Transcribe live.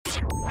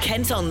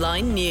Kent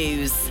Online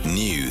News.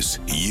 News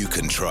you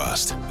can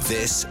trust.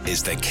 This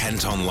is the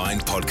Kent Online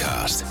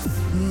Podcast.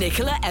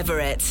 Nicola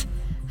Everett.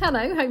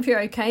 Hello, hope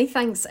you're okay.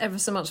 Thanks ever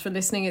so much for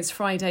listening. It's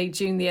Friday,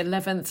 June the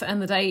 11th, and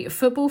the day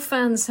football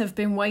fans have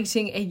been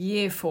waiting a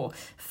year for.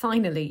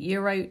 Finally,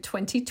 Euro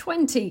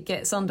 2020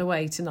 gets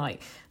underway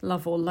tonight.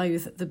 Love or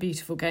loathe the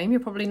beautiful game,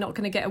 you're probably not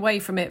going to get away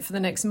from it for the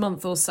next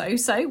month or so.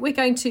 So we're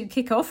going to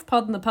kick off,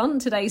 pardon the pun,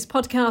 today's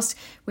podcast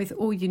with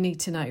all you need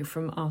to know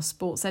from our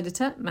sports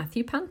editor,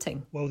 Matthew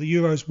Panting. Well, the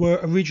Euros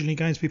were originally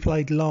going to be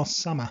played last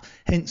summer,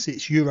 hence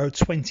it's Euro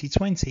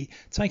 2020,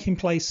 taking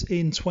place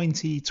in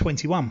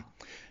 2021.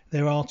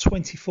 There are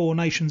 24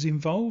 nations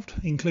involved,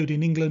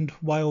 including England,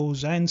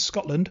 Wales and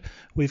Scotland,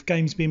 with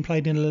games being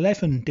played in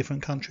 11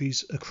 different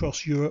countries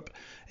across Europe,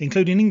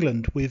 including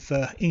England, with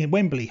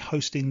Wembley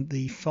hosting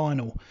the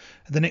final.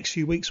 The next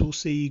few weeks will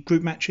see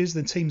group matches,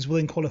 the teams will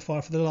then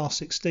qualify for the last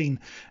 16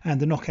 and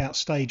the knockout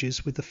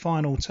stages, with the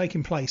final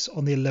taking place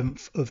on the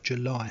 11th of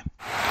July.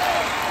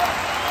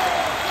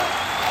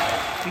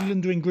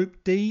 England are in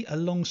Group D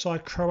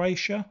alongside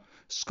Croatia,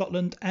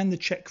 Scotland and the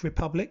Czech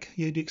Republic.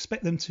 You'd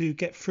expect them to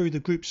get through the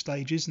group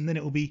stages, and then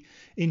it will be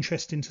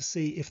interesting to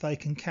see if they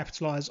can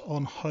capitalise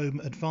on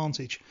home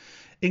advantage.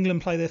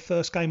 England play their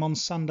first game on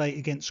Sunday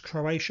against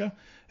Croatia,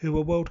 who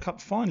were World Cup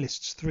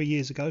finalists 3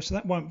 years ago, so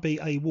that won't be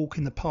a walk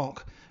in the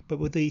park. But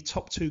with the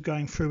top two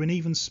going through and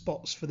even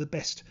spots for the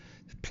best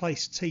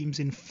placed teams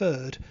in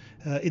third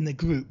in the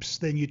groups,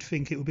 then you'd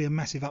think it would be a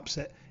massive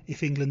upset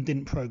if England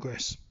didn't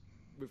progress.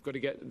 We've got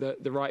to get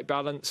the right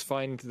balance,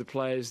 find the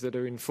players that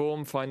are in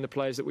form, find the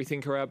players that we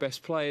think are our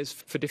best players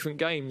for different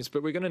games,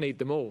 but we're going to need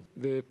them all.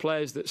 The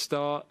players that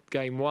start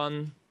game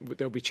one,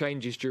 there'll be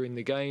changes during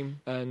the game,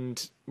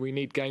 and we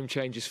need game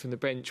changes from the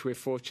bench. We're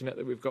fortunate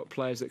that we've got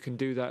players that can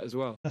do that as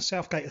well. Now,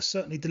 Southgate has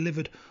certainly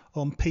delivered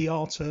on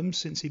PR terms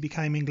since he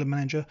became England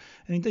manager,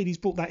 and indeed he's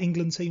brought that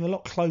England team a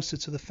lot closer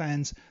to the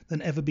fans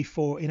than ever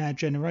before in our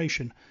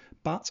generation.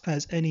 But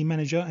as any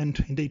manager and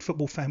indeed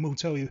football fan will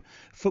tell you,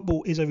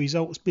 football is a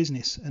results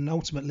business, and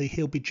ultimately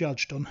he'll be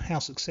judged on how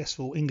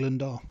successful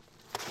England are.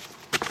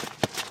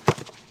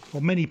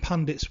 Well, many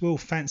pundits will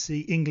fancy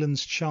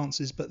England's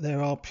chances, but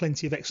there are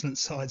plenty of excellent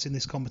sides in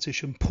this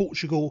competition.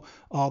 Portugal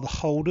are the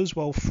holders,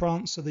 while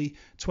France are the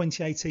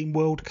 2018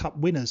 World Cup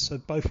winners, so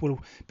both will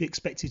be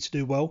expected to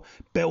do well.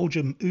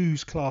 Belgium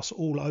ooze class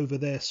all over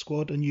their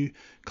squad, and you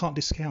can't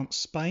discount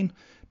Spain.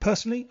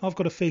 Personally, I've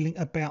got a feeling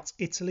about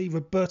Italy.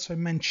 Roberto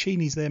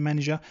Mancini's their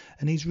manager,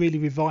 and he's really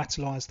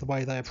revitalised the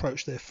way they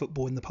approach their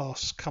football in the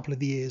past couple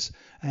of years,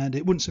 and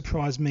it wouldn't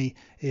surprise me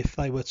if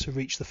they were to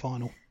reach the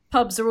final.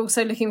 Pubs are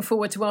also looking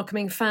forward to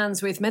welcoming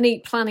fans, with many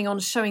planning on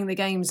showing the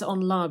games on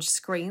large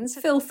screens.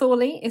 Phil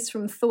Thorley is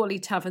from Thorley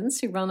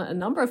Taverns, who run a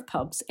number of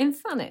pubs in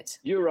Thanet.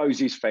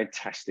 Euros is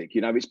fantastic.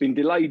 You know, it's been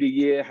delayed a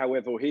year.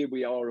 However, here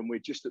we are, and we're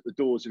just at the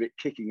doors of it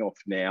kicking off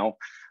now.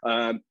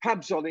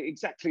 Pubs are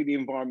exactly the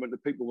environment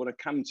that people want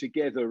to come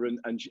together and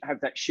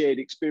have that shared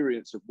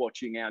experience of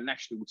watching our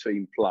national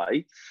team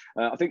play.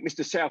 I think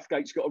Mr.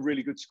 Southgate's got a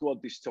really good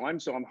squad this time,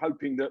 so I'm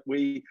hoping that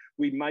we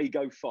may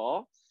go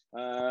far.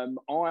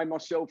 I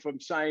myself am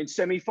saying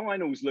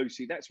semi-finals,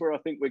 Lucy. That's where I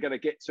think we're going to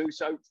get to.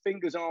 So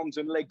fingers, arms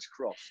and legs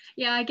crossed.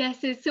 Yeah, I guess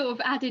there's sort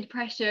of added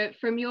pressure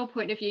from your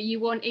point of view. You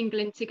want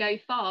England to go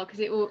far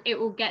because it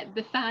will get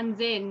the fans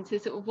in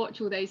to sort of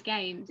watch all those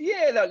games.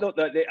 Yeah, look,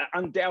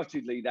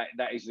 undoubtedly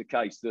that is the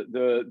case. That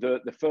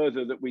the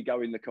further that we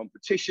go in the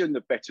competition,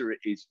 the better it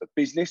is for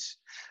business.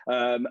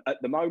 At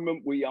the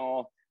moment, we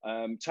are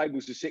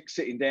tables of six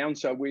sitting down,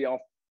 so we are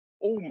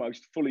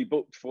almost fully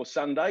booked for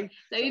Sunday.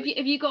 So have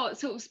you got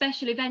sort of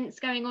special events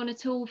going on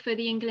at all for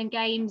the England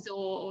games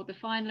or the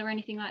final or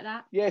anything like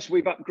that? Yes,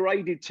 we've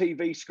upgraded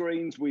TV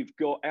screens. We've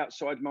got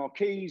outside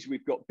marquees.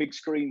 We've got big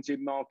screens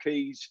in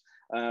marquees.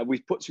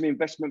 We've put some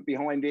investment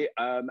behind it,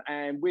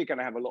 and we're going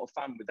to have a lot of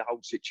fun with the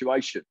whole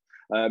situation.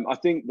 I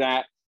think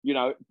that, you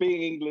know,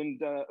 being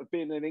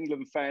an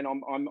England fan,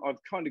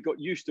 I've kind of got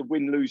used to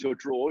win, lose or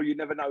draw. You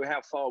never know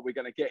how far we're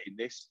going to get in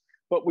this.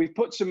 But we've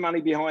put some money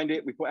behind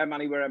it. We've put our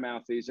money where our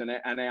mouth is, and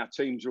our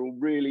teams are all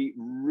really,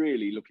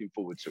 really looking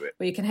forward to it.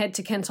 Well, you can head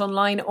to Kent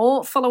Online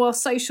or follow our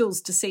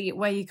socials to see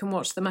where you can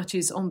watch the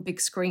matches on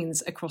big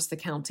screens across the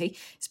county.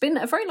 It's been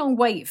a very long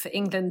wait for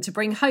England to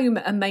bring home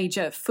a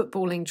major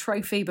footballing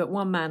trophy, but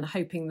one man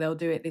hoping they'll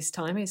do it this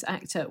time is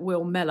actor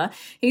Will Mellor.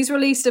 He's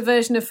released a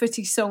version of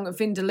footy song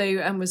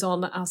Vindaloo and was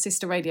on our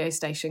sister radio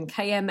station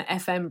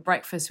KMFM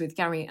Breakfast with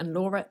Gary and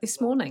Laura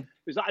this morning.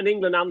 It was like an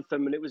England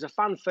anthem, and it was a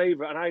fan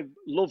favourite, and I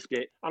loved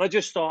it. And I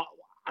just thought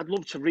I'd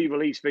love to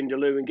re-release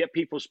Vindaloo and get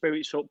people's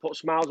spirits up, put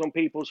smiles on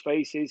people's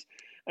faces,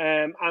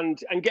 and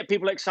get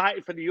people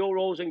excited for the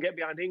Euros and get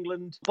behind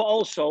England. But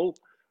also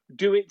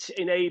do it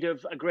in aid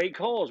of a great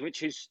cause,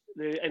 which is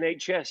the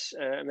NHS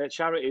and their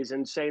charities,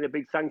 and saying a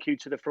big thank you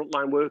to the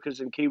frontline workers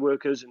and key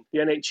workers and the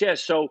NHS.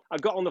 So I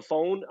got on the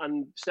phone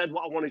and said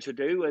what I wanted to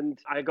do, and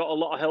I got a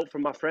lot of help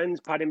from my friends,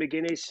 Paddy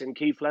McGuinness and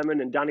Keith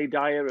Lemon and Danny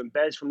Dyer and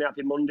Bez from the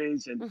Happy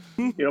Mondays and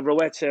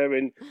Rowetta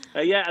and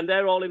and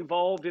they're all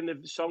involved in the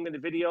song and the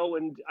video,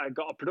 and I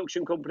got a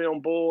production company on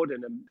board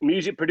and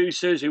music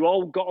producers who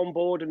all got on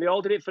board, and they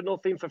all did it for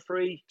nothing, for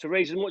free, to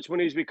raise as much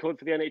money as we could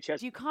for the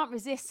NHS. You can't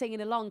resist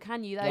singing along,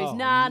 can you? Those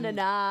na na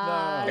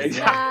na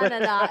na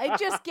na. It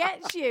just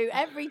gets you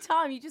every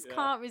time. You just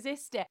can't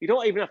resist it. You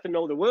don't even have to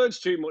know the words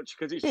too much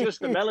because it's just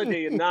the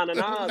melody and na na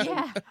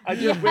na. And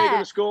just we're going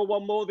to score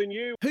one more than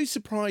you. Who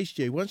surprised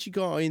you once you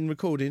got in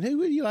recording? Who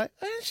were you like,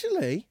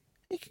 actually?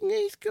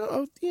 He's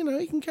got,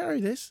 he can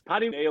carry this.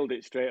 Paddy nailed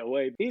it straight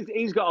away.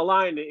 He's got a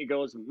line that he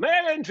goes, "May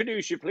I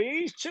introduce you,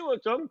 please, to a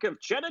chunk of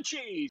cheddar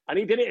cheese?" And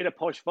he did it in a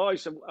posh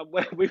voice. And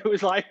we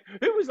was like,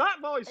 "Who was that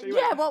voice?" He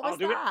went, what was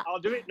that? I'll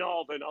do it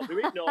northern.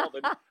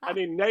 And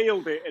he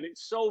nailed it, and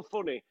it's so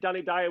funny.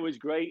 Danny Dyer was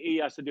great. He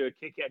has to do a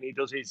kick, and he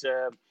does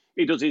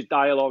his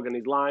dialogue and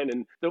his line.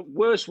 And the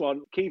worst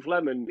one, Keith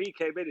Lemon, he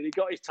came in and he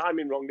got his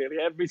timing wrong nearly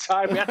every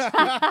time.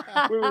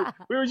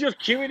 We were just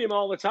cueing him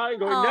all the time,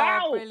 going,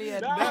 now,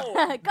 brilliant.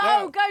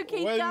 now. Go,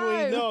 Keith,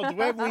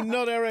 When we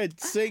nod our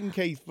heads, sing,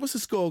 Keith. What's the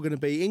score going to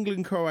be?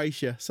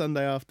 England-Croatia,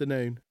 Sunday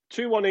afternoon.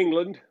 2-1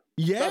 England.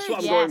 Yes. That's what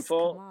I'm going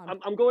for.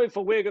 I'm going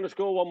for we're going to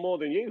score one more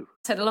than you.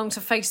 Head along to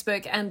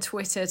Facebook and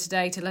Twitter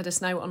today to let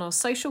us know on our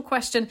social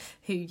question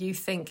who you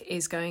think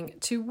is going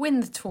to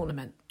win the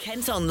tournament.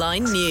 Kent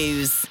Online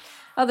News.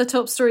 Other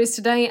top stories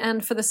today,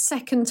 and for the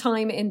second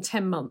time in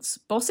 10 months,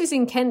 bosses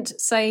in Kent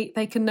say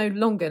they can no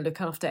longer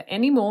look after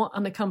any more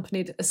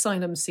unaccompanied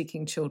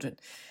asylum-seeking children.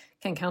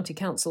 Kent County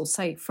Council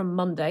say from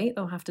Monday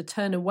they'll have to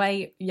turn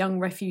away young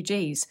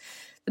refugees.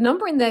 The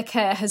number in their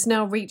care has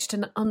now reached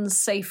an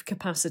unsafe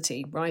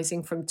capacity,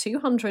 rising from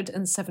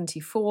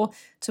 274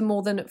 to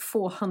more than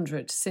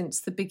 400 since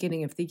the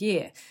beginning of the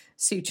year.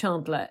 Sue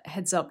Chandler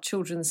heads up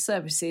Children's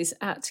Services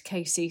at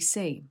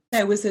KCC.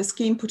 There was a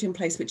scheme put in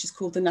place which is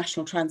called the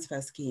National Transfer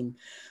Scheme.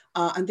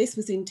 And this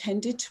was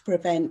intended to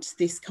prevent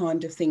this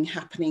kind of thing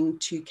happening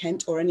to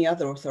Kent or any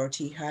other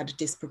authority who had a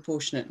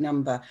disproportionate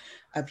number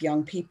of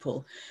young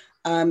people.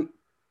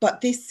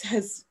 But this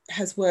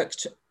has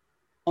worked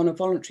on a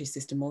voluntary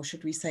system, or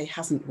should we say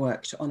hasn't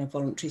worked on a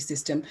voluntary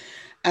system.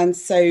 And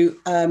so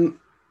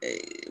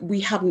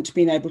we haven't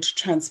been able to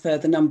transfer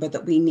the number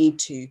that we need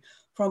to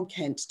from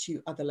Kent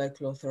to other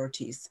local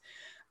authorities.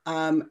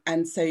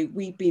 And so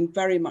we've been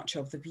very much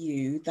of the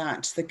view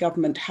that the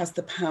government has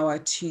the power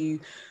to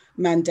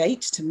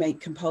mandate, to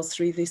make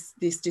compulsory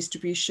this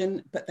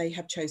distribution, but they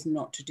have chosen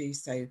not to do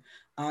so,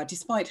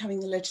 despite having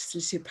the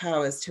legislative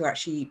powers to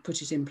actually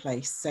put it in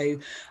place.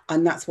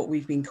 And that's what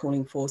we've been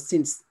calling for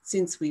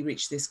since we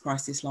reached this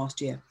crisis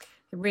last year.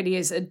 It really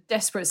is a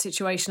desperate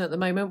situation at the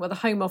moment, where the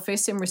Home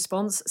Office, in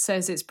response,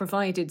 says it's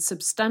provided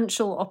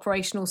substantial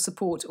operational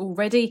support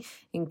already,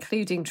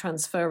 including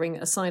transferring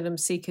asylum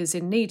seekers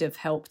in need of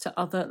help to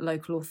other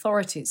local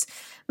authorities.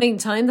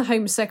 Meantime, the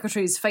Home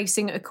Secretary is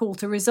facing a call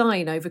to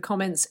resign over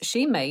comments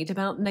she made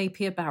about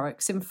Napier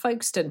Barracks in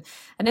Folkestone.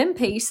 An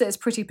MP says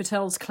Priti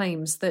Patel's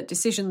claims that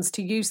decisions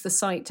to use the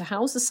site to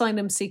house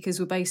asylum seekers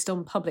were based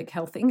on Public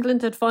Health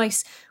England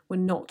advice were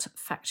not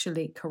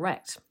factually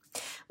correct.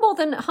 More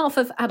than half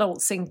of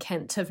adults in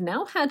Kent have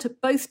now had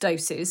both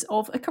doses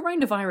of a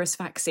coronavirus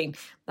vaccine.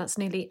 That's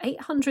nearly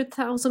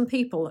 800,000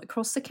 people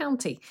across the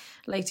county.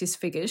 Latest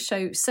figures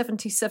show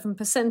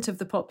 77% of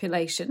the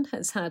population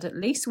has had at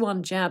least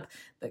one jab,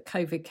 but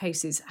COVID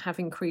cases have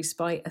increased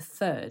by a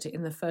third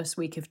in the first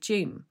week of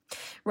June.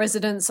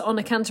 Residents on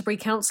a Canterbury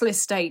council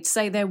estate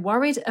say they're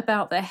worried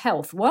about their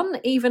health,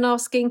 one even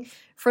asking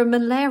for a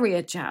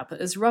malaria jab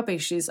as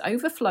rubbish is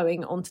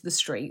overflowing onto the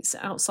streets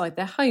outside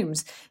their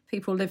homes.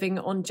 People living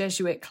on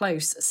Jesuit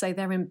Close say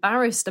they're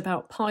embarrassed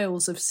about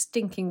piles of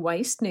stinking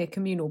waste near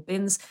communal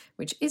bins,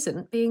 which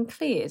isn't being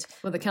cleared.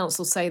 Well, the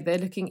council say they're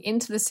looking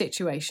into the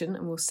situation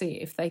and will see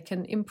if they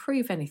can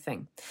improve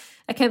anything.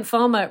 A Kent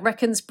farmer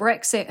reckons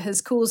Brexit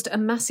has caused a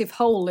massive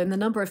hole in the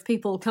number of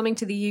people coming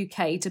to the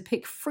UK to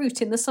pick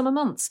fruit in the summer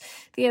months.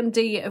 The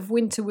MD of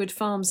Winterwood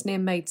Farms near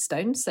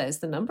Maidstone says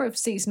the number of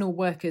seasonal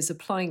workers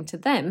applying to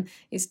them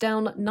is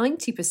down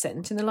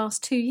 90% in the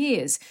last 2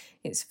 years.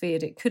 It's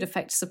feared it could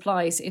affect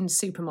supplies in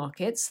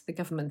supermarkets. The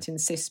government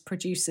insists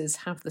producers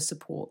have the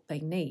support they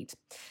need.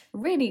 A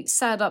really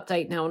sad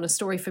update now on a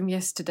story from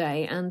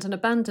yesterday, and an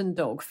abandoned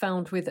dog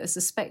found with a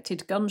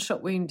suspected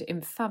gunshot wound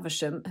in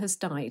Faversham has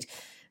died.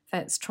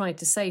 Vets tried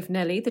to save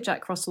Nellie, the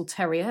Jack Russell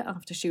Terrier,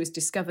 after she was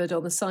discovered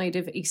on the side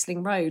of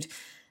Eastling Road.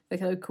 The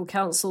local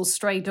council's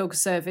stray dog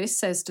service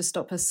says to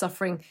stop her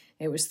suffering,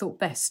 it was thought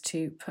best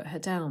to put her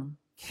down.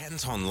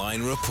 Kent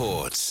Online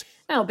reports.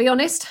 Now, be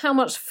honest, how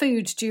much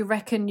food do you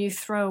reckon you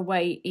throw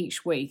away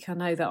each week? I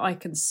know that I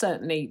can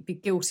certainly be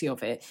guilty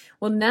of it.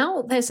 Well,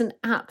 now there's an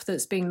app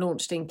that's being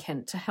launched in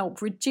Kent to help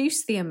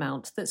reduce the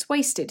amount that's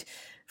wasted.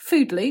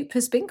 Food Loop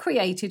has been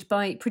created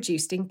by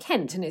Produced in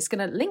Kent, and it's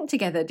going to link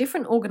together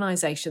different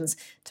organisations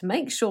to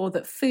make sure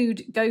that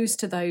food goes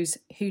to those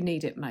who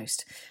need it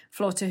most.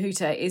 Floor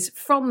Tahuta is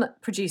from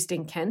Produced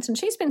in Kent, and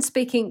she's been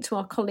speaking to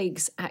our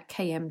colleagues at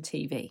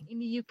KMTV. In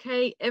the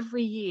UK,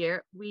 every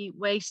year we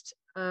waste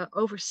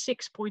over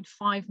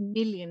 6.5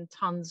 million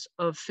tonnes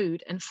of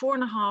food, and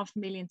 4.5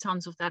 million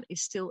tonnes of that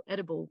is still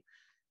edible.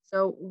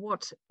 So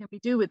what can we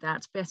do with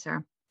that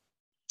better?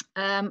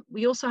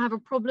 We also have a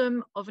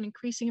problem of an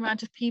increasing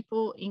amount of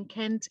people in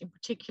Kent in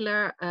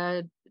particular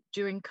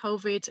during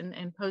COVID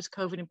and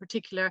post-COVID in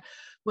particular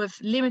with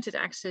limited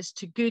access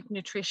to good,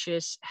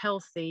 nutritious,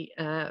 healthy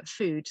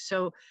food.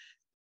 So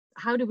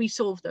how do we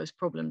solve those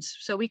problems?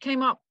 So we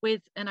came up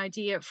with an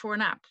idea for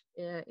an app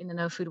in the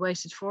No Food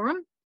Wasted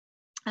Forum,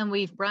 and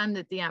we've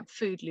branded the app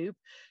Food Loop.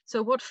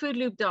 So what Food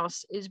Loop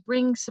does is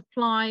bring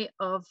supply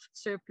of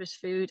surplus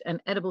food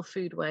and edible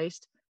food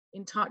waste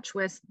in touch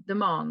with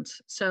demand.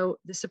 So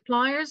the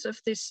suppliers of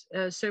this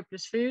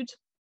surplus food,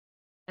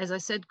 as I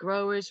said,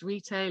 growers,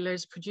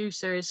 retailers,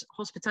 producers,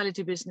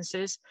 hospitality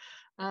businesses,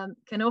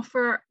 can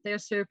offer their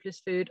surplus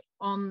food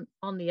on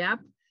the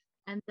app.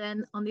 And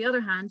then on the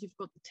other hand, you've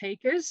got the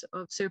takers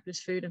of surplus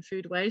food and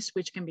food waste,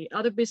 which can be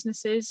other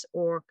businesses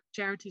or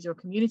charities or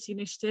community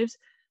initiatives,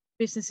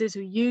 businesses who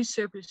use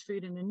surplus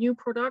food in a new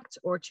product,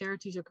 or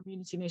charities or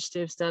community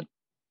initiatives that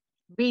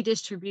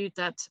redistribute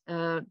that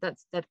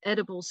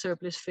edible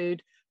surplus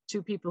food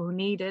to people who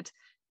need it,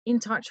 in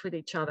touch with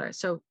each other.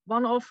 So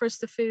one offers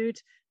the food,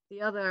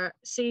 the other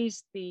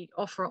sees the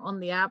offer on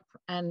the app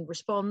and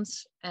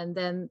responds, and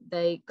then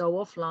they go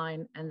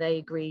offline and they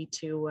agree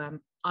to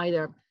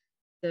either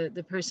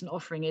the person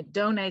offering it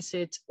donates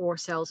it or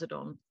sells it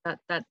on.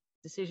 That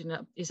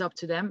decision is up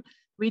to them.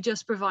 We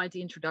just provide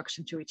the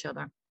introduction to each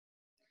other.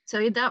 So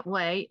in that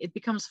way, it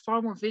becomes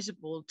far more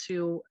visible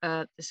to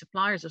the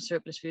suppliers of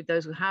surplus food,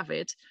 those who have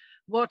it,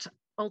 what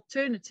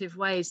alternative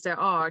ways there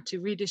are to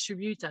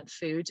redistribute that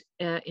food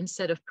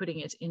instead of putting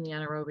it in the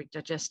anaerobic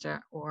digester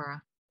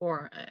or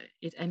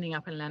it ending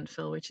up in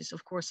landfill, which is,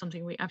 of course,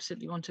 something we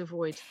absolutely want to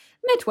avoid.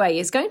 Medway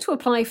is going to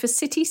apply for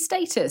city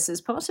status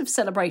as part of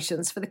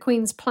celebrations for the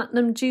Queen's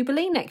Platinum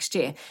Jubilee next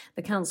year.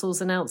 The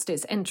council's announced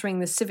it's entering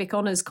the Civic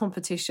Honours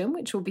competition,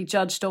 which will be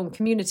judged on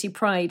community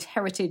pride,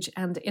 heritage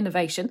and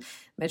innovation.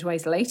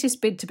 Medway's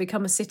latest bid to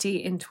become a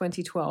city in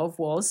 2012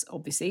 was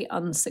obviously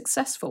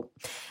unsuccessful.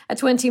 A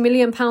 £20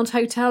 million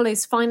hotel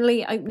is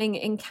finally opening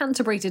in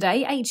Canterbury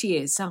today, 8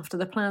 years after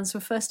the plans were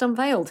first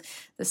unveiled.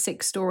 The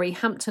 6-storey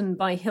Hampton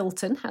by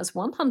Hilton has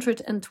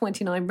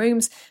 129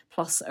 rooms,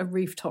 plus a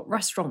rooftop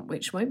restaurant,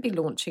 which won't be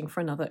launching for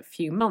another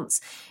few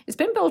months. It's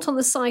been built on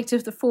the site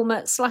of the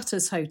former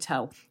Slatters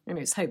Hotel, and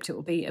it's hoped it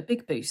will be a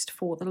big boost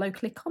for the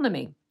local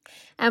economy.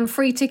 And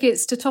free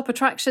tickets to top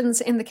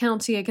attractions in the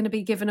county are going to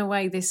be given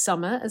away this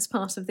summer as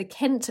part of the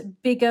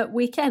Kent Bigger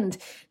Weekend.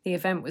 The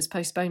event was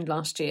postponed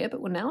last year,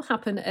 but will now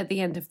happen at the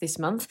end of this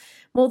month.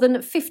 More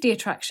than 50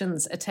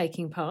 attractions are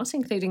taking part,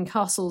 including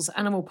castles,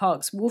 animal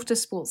parks, water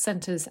sports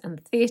centres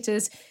and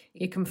theatres.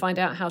 You can find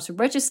out how to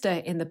register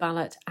in the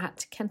ballot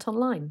at Kent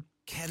Online.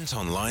 Kent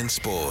Online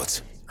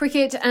Sport.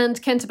 Cricket,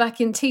 and Kent are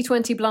back in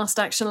T20 blast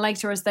action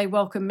later as they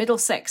welcome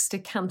Middlesex to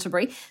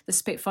Canterbury. The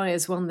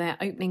Spitfires won their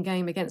opening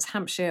game against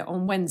Hampshire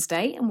on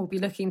Wednesday and will be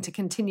looking to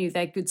continue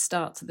their good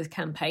start to the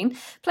campaign.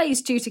 Play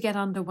is due to get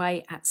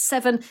underway at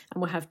 7, and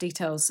we'll have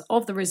details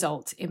of the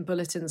result in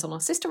bulletins on our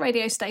sister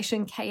radio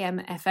station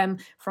KMFM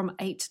from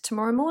 8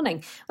 tomorrow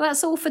morning. Well,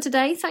 that's all for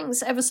today.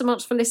 Thanks ever so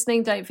much for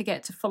listening. Don't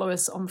forget to follow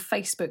us on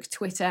Facebook,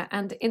 Twitter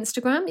and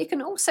Instagram. You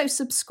can also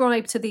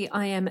subscribe to the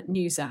IM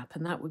News app,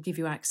 and that will give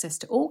you access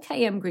to all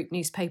KM Group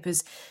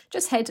newspapers.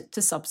 Just head to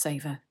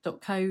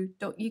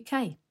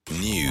subsaver.co.uk.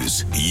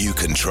 News you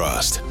can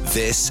trust.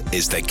 This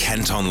is the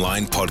Kent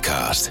Online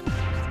Podcast.